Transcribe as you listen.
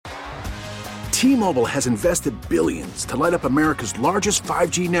T-Mobile has invested billions to light up America's largest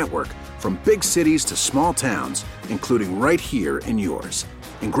 5G network, from big cities to small towns, including right here in yours.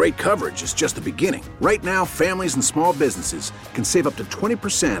 And great coverage is just the beginning. Right now, families and small businesses can save up to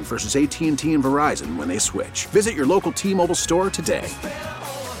 20% versus AT&T and Verizon when they switch. Visit your local T-Mobile store today.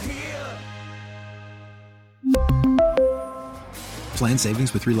 Plan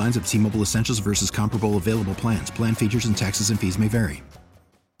savings with 3 lines of T-Mobile Essentials versus comparable available plans. Plan features and taxes and fees may vary.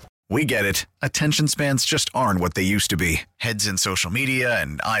 We get it. Attention spans just aren't what they used to be. Heads in social media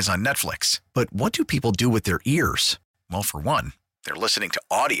and eyes on Netflix. But what do people do with their ears? Well, for one, they're listening to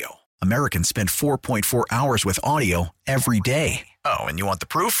audio. Americans spend 4.4 hours with audio every day. Oh, and you want the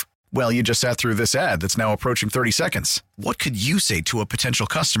proof? Well, you just sat through this ad that's now approaching 30 seconds. What could you say to a potential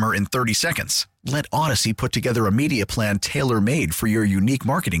customer in 30 seconds? Let Odyssey put together a media plan tailor-made for your unique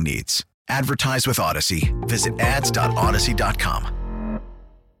marketing needs. Advertise with Odyssey. Visit ads.odyssey.com.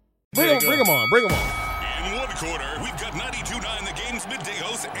 Bring them on. In one corner, we've got 92.9 The Game's midday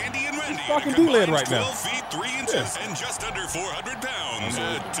hosts Andy and Randy. Fucking D-Led right now. 12 feet 3 inches and just under 400 pounds,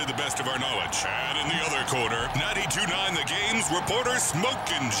 to the best of our knowledge. And in the other corner, 92.9 The Game's reporter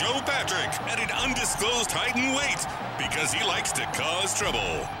Smokin' Joe Patrick at an undisclosed height and weight because he likes to cause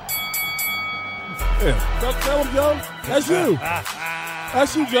trouble. Yeah, tell him, Joe. That's you.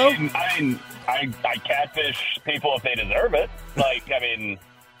 That's you, Joe. I catfish people if they deserve it.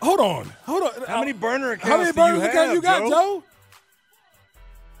 Hold on. How many burner accounts How many burner accounts you got, Joe?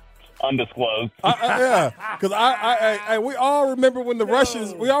 Undisclosed. Yeah, because we all remember when the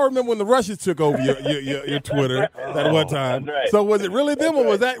Russians. We all remember when the Russians took over your Twitter that one time. That's right. So was it really them, or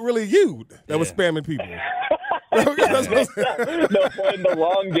was that really you that was spamming people? No, playing the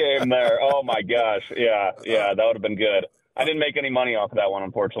long game there. Oh my gosh, yeah, that would have been good. I didn't make any money off of that one,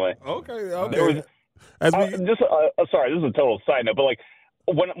 unfortunately. Okay. Sorry, this is a total side note, but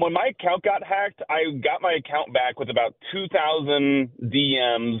when my account got hacked, I got my account back with about 2,000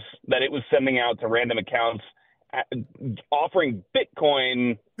 DMs that it was sending out to random accounts offering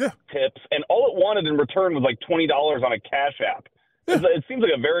Bitcoin tips, and all it wanted in return was $20 on a Cash App. It seems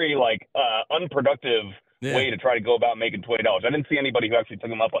like a very unproductive way to try to go about making $20. I didn't see anybody who actually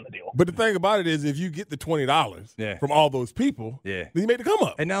took them up on the deal. But the thing about it is, if you get the $20 from all those people, then you make the come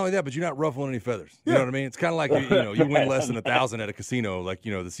up. And not only that, but you're not ruffling any feathers. You know what I mean? It's kind of like you win less than 1,000 at a casino. They're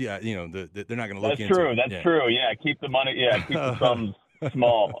not going to look into it. That's true. Yeah, keep the money. Yeah, keep the sums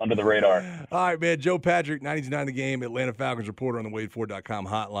small under the radar. All right, man. Joe Patrick, 92.9 The Game, Atlanta Falcons reporter on the WadeFord.com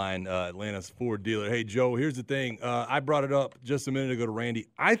hotline, Atlanta's Ford dealer. Hey, Joe, here's the thing. I brought it up just a minute ago to Randy.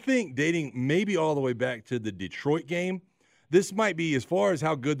 I think dating maybe all the way back to the Detroit game, this might be, as far as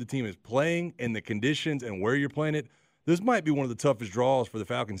how good the team is playing and the conditions and where you're playing it, this might be one of the toughest draws for the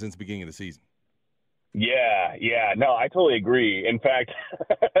Falcons since the beginning of the season. Yeah. No, I totally agree. In fact,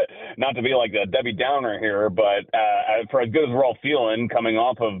 not to be like a Debbie Downer here, but for as good as we're all feeling coming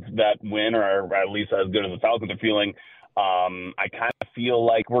off of that win, or at least as good as the Falcons are feeling, I kind of feel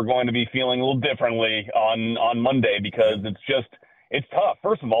like we're going to be feeling a little differently on Monday because it's tough.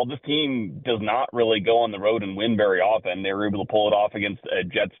 First of all, this team does not really go on the road and win very often. They were able to pull it off against a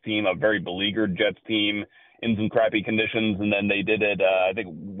Jets team, a very beleaguered Jets team, in some crappy conditions, and then they did it, I think,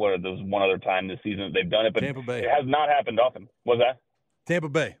 there was one other time this season that they've done it, but Tampa Bay. It has not happened often. What was that? Tampa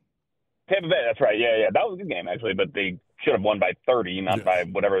Bay, that's right. Yeah. That was a good game, actually, but they should have won by 30, not by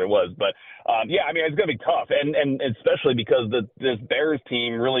whatever it was. But, it's going to be tough, and especially because this Bears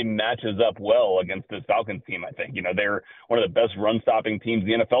team really matches up well against this Falcons team, I think. They're one of the best run-stopping teams in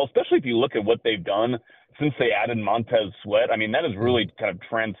the NFL, especially if you look at what they've done since they added Montez Sweat. I mean, that has really kind of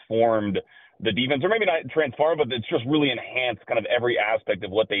transformed the defense, or maybe not transform, but it's just really enhanced kind of every aspect of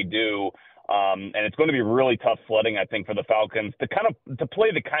what they do. And it's going to be really tough sledding, I think, for the Falcons to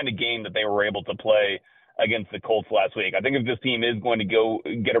play the kind of game that they were able to play against the Colts last week. I think if this team is going to go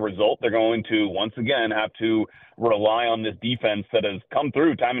get a result, they're going to once again have to rely on this defense that has come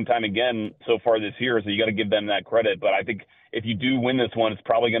through time and time again so far this year. So you got to give them that credit. But I think if you do win this one, it's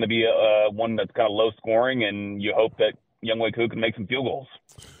probably going to be one that's kind of low scoring, and you hope that Younghoe Koo can make some field goals.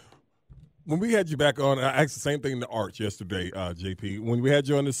 When we had you back on, I asked the same thing to Arch yesterday, JP. When we had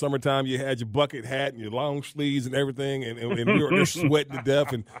you on this summertime, you had your bucket hat and your long sleeves and everything, and we were just sweating to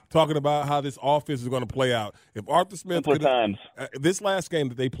death and talking about how this offense is going to play out. If Arthur Smith could, this last game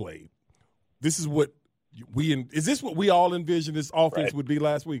that they played, this is what is this what we all envisioned this offense would be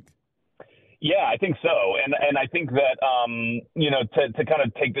last week? Yeah, I think so, and I think that to kind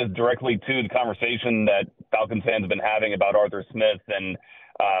of take this directly to the conversation that Falcons fans have been having about Arthur Smith and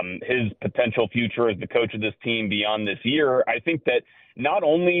his potential future as the coach of this team beyond this year. I think that not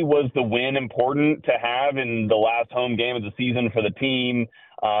only was the win important to have in the last home game of the season for the team,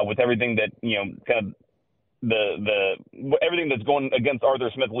 with everything that, kind of everything that's going against Arthur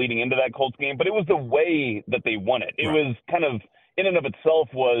Smith leading into that Colts game, but it was the way that they won it. It was kind of, in and of itself,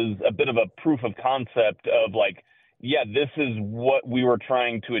 was a bit of a proof of concept of like, yeah, this is what we were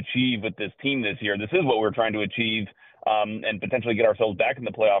trying to achieve with this team this year. This is what we're trying to achieve, and potentially get ourselves back in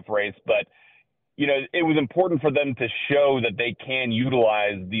the playoff race. But, it was important for them to show that they can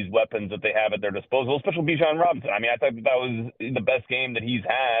utilize these weapons that they have at their disposal, especially Bijan Robinson. I mean, I thought that was the best game that he's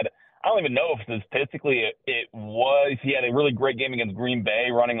had. I don't even know if statistically it was. He had a really great game against Green Bay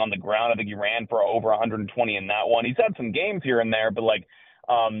running on the ground. I think he ran for over 120 in that one. He's had some games here and there, but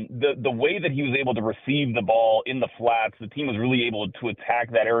the way that he was able to receive the ball in the flats, the team was really able to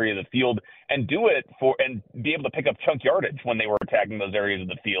attack that area of the field and do it and be able to pick up chunk yardage when they were attacking those areas of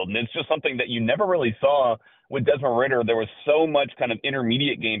the field. And it's just something that you never really saw with Desmond Ridder. There was so much kind of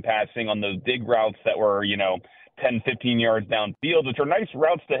intermediate game passing on those dig routes that were, 10, 15 yards downfield, which are nice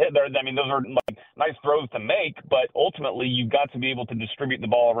routes to hit there. I mean, those are like nice throws to make, but ultimately you've got to be able to distribute the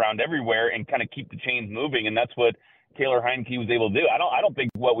ball around everywhere and kind of keep the chains moving. And that's what Taylor Heinicke was able to do. I don't think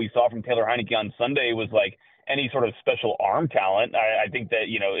what we saw from Taylor Heinicke on Sunday was like any sort of special arm talent. I think that,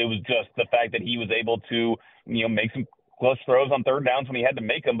 it was just the fact that he was able to, make some clutch throws on third downs when he had to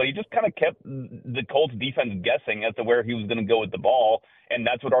make them, but he just kind of kept the Colts defense guessing as to where he was going to go with the ball. And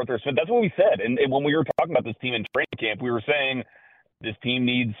that's what Arthur Smith, that's what we said. And when we were talking about this team in training camp, we were saying this team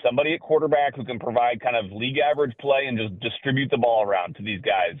needs somebody at quarterback who can provide kind of league average play and just distribute the ball around to these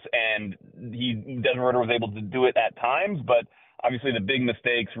guys. And Desmond Ridder was able to do it at times, but obviously the big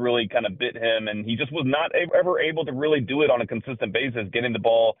mistakes really kind of bit him, and he just was not ever able to really do it on a consistent basis, getting the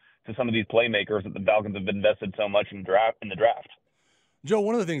ball to some of these playmakers that the Falcons have invested so much in the draft. Joe,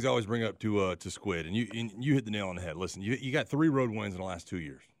 one of the things I always bring up to Squid, and you hit the nail on the head. Listen, you got 3 road wins in the last 2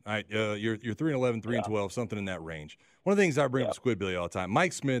 years. All right, you're 3-11, 3-12, something in that range. One of the things I bring up to Squid Billy all the time,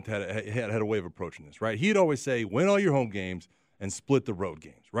 Mike Smith had a way of approaching this, right? He'd always say, win all your home games and split the road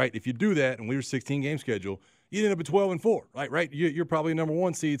games, right? If you do that, and we were 16-game schedule, you end up at 12-4, right? You're probably number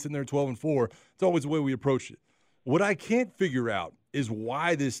 1 seed sitting there 12-4. It's always the way we approach it. What I can't figure out is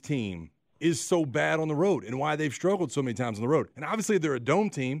why this team is so bad on the road and why they've struggled so many times on the road. And obviously they're a dome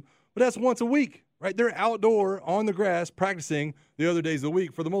team, but that's once a week, right? They're outdoor on the grass practicing the other days of the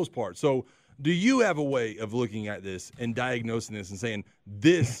week for the most part. So do you have a way of looking at this and diagnosing this and saying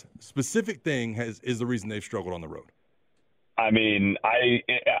this specific thing is the reason they've struggled on the road? I mean, I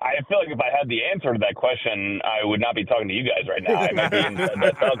feel like if I had the answer to that question, I would not be talking to you guys right now. I might be in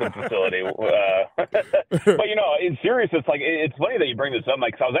that Falcons facility. But, in serious, it's funny that you bring this up,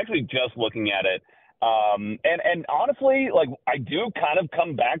 Mike, because I was actually just looking at it. And honestly, I do kind of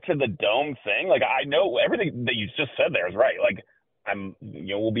come back to the dome thing. I know everything that you just said there is right.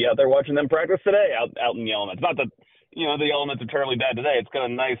 We'll be out there watching them practice today out in the elements. Not that, the elements are terribly bad today. It's got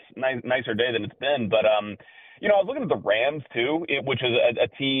a nicer day than it's been. But, I was looking at the Rams, too, which is a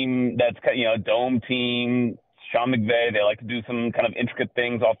team that's, a dome team. Sean McVay, they like to do some kind of intricate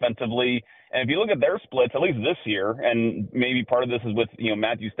things offensively. And if you look at their splits, at least this year, and maybe part of this is with,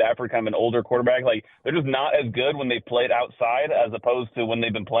 Matthew Stafford, kind of an older quarterback, they're just not as good when they played outside as opposed to when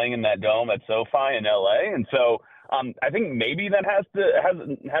they've been playing in that dome at SoFi in LA. And so I think maybe that has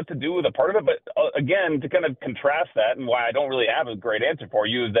to do with a part of it. But again, to kind of contrast that, and why I don't really have a great answer for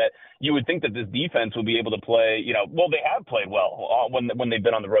you, is that you would think that this defense would be able to play, they have played well when they've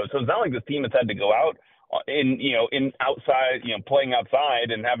been on the road. So it's not like this team has had to go out in outside, playing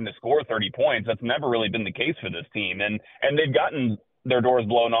outside and having to score 30 points. That's never really been the case for this team. And they've gotten their doors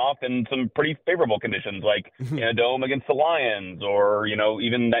blown off in some pretty favorable conditions, like in a dome against the Lions, or,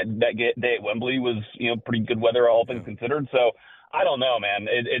 even that day at Wembley was, pretty good weather, all things considered. So I don't know, man.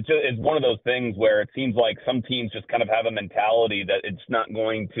 It's one of those things where it seems like some teams just kind of have a mentality that it's not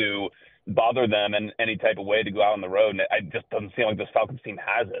going to bother them in any type of way to go out on the road. And it just doesn't seem like this Falcons team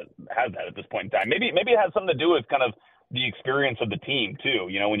has that at this point in time. Maybe it has something to do with kind of the experience of the team too.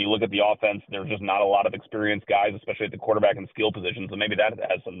 When you look at the offense, there's just not a lot of experienced guys, especially at the quarterback and skill position. So maybe that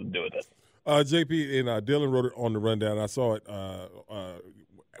has something to do with it. JP and Dylan wrote it on the rundown. I saw it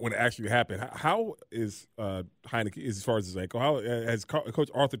when it actually happened. How is Heinicke as far as his ankle? How has Coach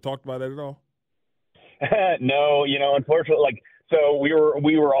Arthur talked about that at all? No, unfortunately, so we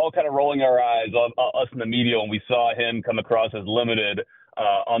were all kind of rolling our eyes, us in the media, when we saw him come across as limited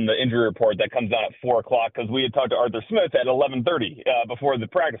on the injury report that comes out at 4:00, because we had talked to Arthur Smith at 11:30 before the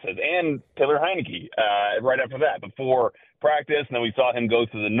practices, and Taylor Heinicke right after that before practice, and then we saw him go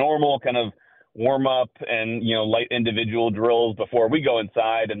through the normal kind of warm up and, light individual drills before we go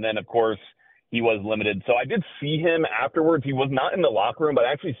inside. And then, of course, he was limited. So I did see him afterwards. He was not in the locker room, but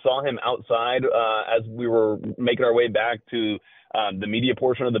I actually saw him outside as we were making our way back to the media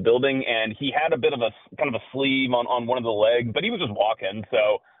portion of the building. And he had a bit of a kind of a sleeve on one of the legs, but he was just walking.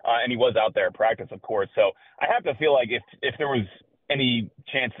 So, and he was out there at practice, of course. So I have to feel like if there was any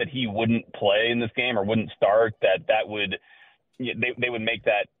chance that he wouldn't play in this game or wouldn't start, that would – they would make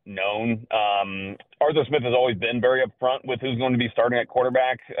that known. Arthur Smith has always been very upfront with who's going to be starting at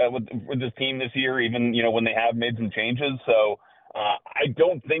quarterback with this team this year, even, when they have made some changes. So I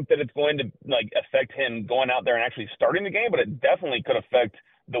don't think that it's going to affect him going out there and actually starting the game, but it definitely could affect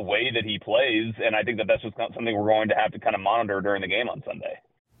the way that he plays. And I think that that's just not something we're going to have to kind of monitor during the game on Sunday.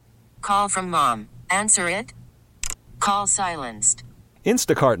 Call from mom. Answer it. Call silenced.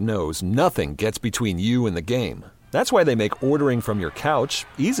 Instacart knows nothing gets between you and the game. That's why they make ordering from your couch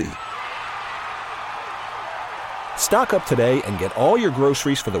easy. Stock up today and get all your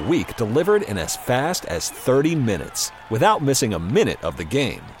groceries for the week delivered in as fast as 30 minutes without missing a minute of the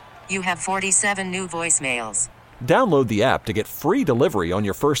game. You have 47 new voicemails. Download the app to get free delivery on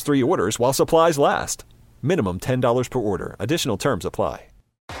your first 3 orders while supplies last. Minimum $10 per order. Additional terms apply.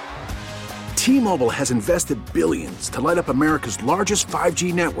 T-Mobile has invested billions to light up America's largest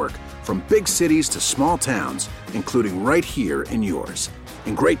 5G network, from big cities to small towns, including right here in yours.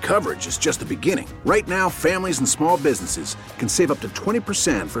 And great coverage is just the beginning. Right now, families and small businesses can save up to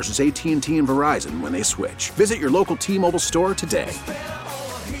 20% versus AT&T and Verizon when they switch. Visit your local T-Mobile store today.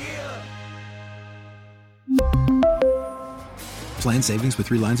 Plan savings with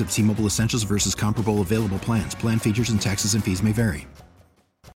 3 lines of T-Mobile Essentials versus comparable available plans. Plan features and taxes and fees may vary.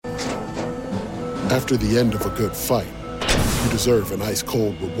 After the end of a good fight, you deserve an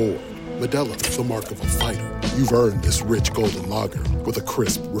ice-cold reward. Modelo is the mark of a fighter. You've earned this rich golden lager with a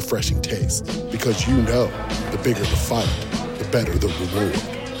crisp, refreshing taste. Because you know, the bigger the fight, the better the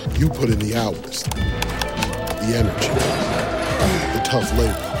reward. You put in the hours, the energy, the tough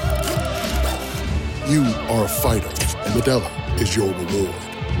labor. You are a fighter, and Modelo is your reward.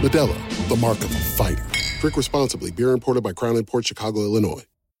 Modelo, the mark of a fighter. Drink responsibly. Beer imported by Crown Imports, Chicago, Illinois.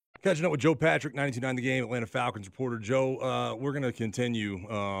 Catching up with Joe Patrick, 92.9 The Game, Atlanta Falcons reporter. Joe, we're going to continue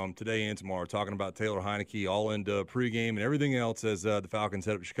today and tomorrow talking about Taylor Heinicke, all into pregame and everything else as the Falcons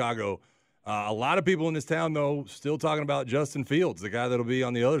head up to Chicago. A lot of people in this town, though, still talking about Justin Fields, the guy that'll be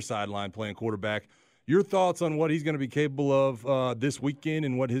on the other sideline playing quarterback. Your thoughts on what he's going to be capable of this weekend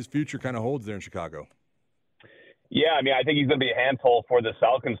and what his future kind of holds there in Chicago? Yeah, I mean, I think he's going to be a handful for the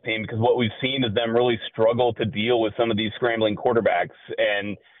Falcons team because what we've seen is them really struggle to deal with some of these scrambling quarterbacks,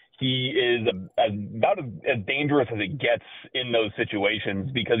 and he is about as dangerous as it gets in those situations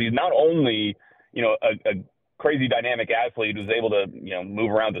because he's not only, a crazy dynamic athlete who's able to,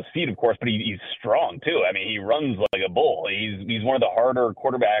 move around his feet, of course, but he's strong too. I mean, he runs like a bull. He's one of the harder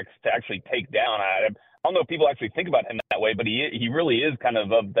quarterbacks to actually take down. I don't know if people actually think about him that way, but he really is kind of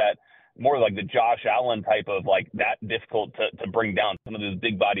that more like the Josh Allen type of that difficult to bring down some of those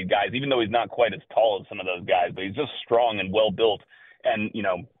big bodied guys, even though he's not quite as tall as some of those guys, but he's just strong and well built. And,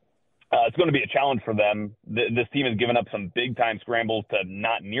 it's going to be a challenge for them. This team has given up some big-time scrambles to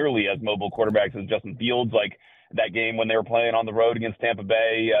not nearly as mobile quarterbacks as Justin Fields. Like that game when they were playing on the road against Tampa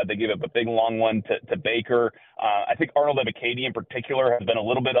Bay, they gave up a big, long one to Baker. I think Arnold Ebiketie in particular has been a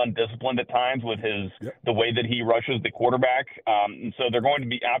little bit undisciplined at times with the way that he rushes the quarterback. And so they're going to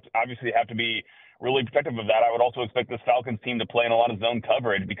be obviously have to be really protective of that. I would also expect this Falcons team to play in a lot of zone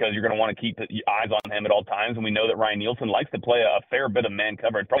coverage because you're going to want to keep eyes on him at all times. And we know that Ryan Nielsen likes to play a fair bit of man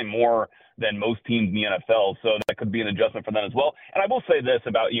coverage, probably more than most teams in the NFL. So that could be an adjustment for them as well. And I will say this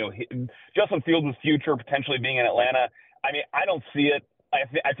about, Justin Fields' future potentially being in Atlanta. I mean, I don't see it.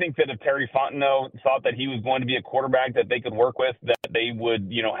 I think that if Terry Fontenot thought that he was going to be a quarterback that they could work with, that they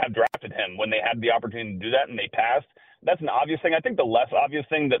would, have drafted him when they had the opportunity to do that and they passed. That's an obvious thing. I think the less obvious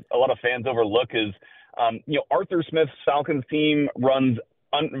thing that a lot of fans overlook is, Arthur Smith's Falcons team runs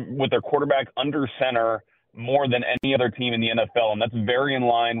with their quarterback under center more than any other team in the NFL, and that's very in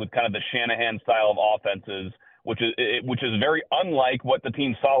line with kind of the Shanahan style of offenses, which is very unlike what the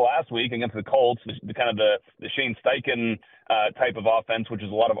team saw last week against the Colts, the Shane Steichen type of offense, which is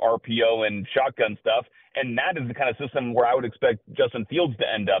a lot of RPO and shotgun stuff. And that is the kind of system where I would expect Justin Fields to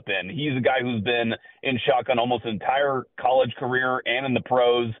end up in. He's a guy who's been in shotgun almost his entire college career and in the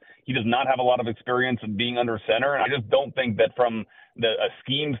pros. He does not have a lot of experience of being under center. And I just don't think that from a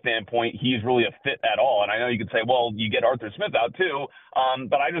scheme standpoint, he's really a fit at all. And I know you could say, well, you get Arthur Smith out too.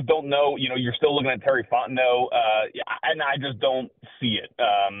 But I just don't know. You're still looking at Terry Fontenot. And I just don't see it.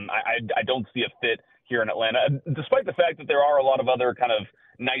 I don't see a fit here in Atlanta, despite the fact that there are a lot of other kind of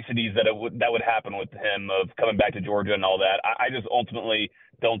niceties that would happen with him of coming back to Georgia and all that. I just ultimately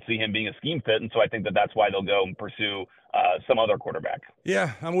don't see him being a scheme fit, and so I think that's why they'll go and pursue some other quarterback.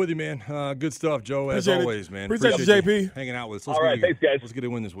 Yeah, I'm with you, man. Good stuff, Joe, as always, man. Appreciate you, JP. Hanging out with us. All right, thanks, guys. Let's get a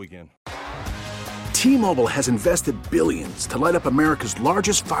win this weekend. T-Mobile has invested billions to light up America's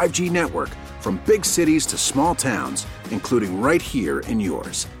largest 5G network, from big cities to small towns, including right here in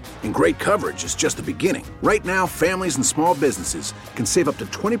yours. And great coverage is just the beginning. Right now, families and small businesses can save up to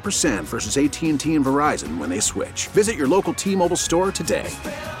 20% versus AT&T and Verizon when they switch. Visit your local T-Mobile store today.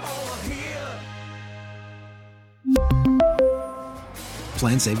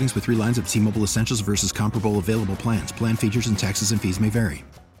 Plan savings with 3 lines of T-Mobile Essentials versus comparable available plans. Plan features and taxes and fees may vary.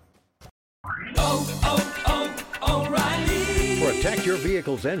 Protect your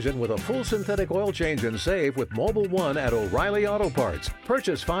vehicle's engine with a full synthetic oil change and save with Mobil 1 at O'Reilly Auto Parts.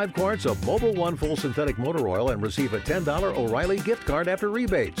 Purchase 5 quarts of Mobil 1 full synthetic motor oil and receive a $10 O'Reilly gift card after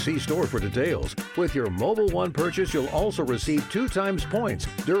rebate. See store for details. With your Mobil 1 purchase, you'll also receive 2 times points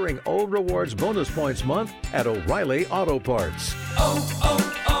during O Rewards Bonus Points Month at O'Reilly Auto Parts.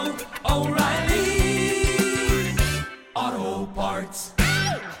 O'Reilly Auto Parts.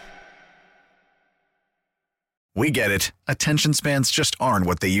 We get it. Attention spans just aren't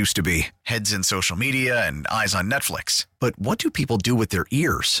what they used to be. Heads in social media and eyes on Netflix. But what do people do with their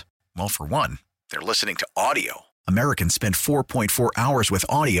ears? Well, for one, they're listening to audio. Americans spend 4.4 hours with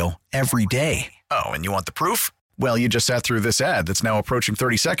audio every day. Oh, and you want the proof? Well, you just sat through this ad that's now approaching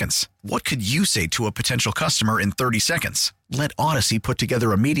 30 seconds. What could you say to a potential customer in 30 seconds? Let Odyssey put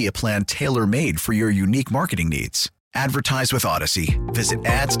together a media plan tailor-made for your unique marketing needs. Advertise with Odyssey. Visit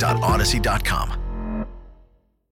ads.odyssey.com.